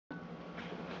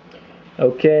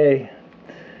Okay,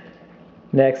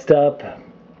 next up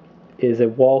is a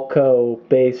Walco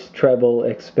Bass Treble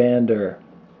Expander.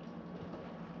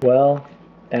 Well,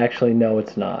 actually no,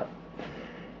 it's not.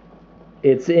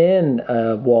 It's in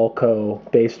a Walco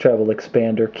Bass Treble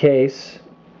Expander case,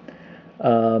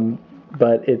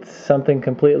 but it's something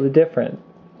completely different.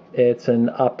 It's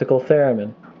an Optical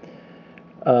Theremin.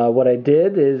 What I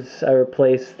did is I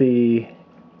replaced the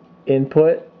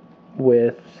input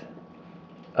with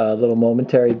a little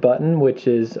momentary button, which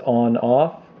is on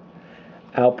off.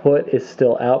 Output is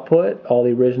still output. All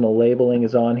the original labeling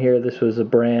is on here. This was a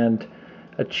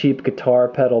cheap guitar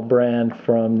pedal brand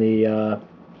from the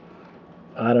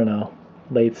I don't know,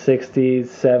 late 60s,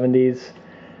 70s.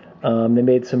 They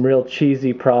made some real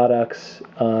cheesy products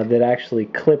that actually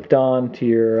clipped on to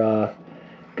your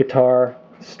guitar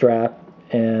strap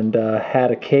and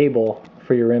had a cable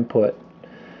for your input.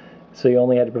 So you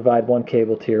only had to provide one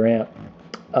cable to your amp.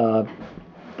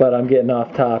 But I'm getting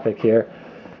off topic here.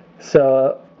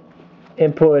 So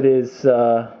input is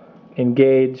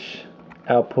engage,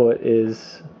 output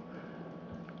is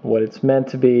what it's meant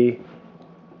to be.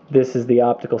 This is the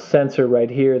optical sensor right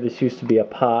here. This used to be a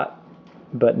pot,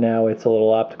 but now it's a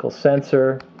little optical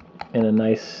sensor in a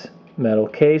nice metal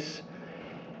case.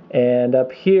 And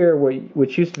up here,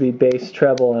 which used to be bass,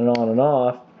 treble, and on and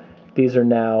off, these are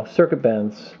now circuit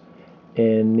bends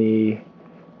in the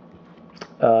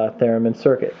theremin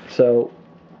circuit. So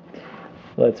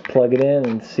let's plug it in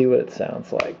and see what it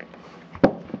sounds like.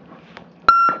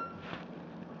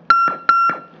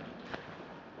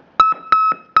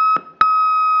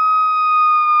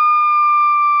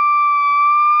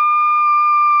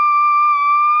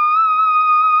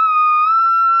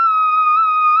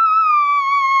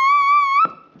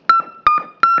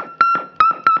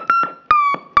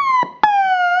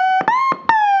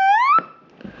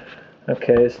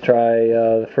 Okay, let's try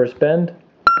the first bend.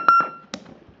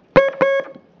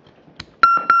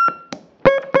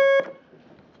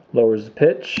 Lowers the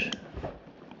pitch.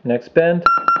 Next bend.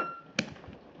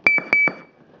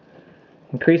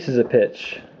 Increases the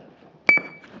pitch.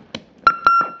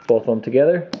 Both of them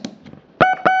together.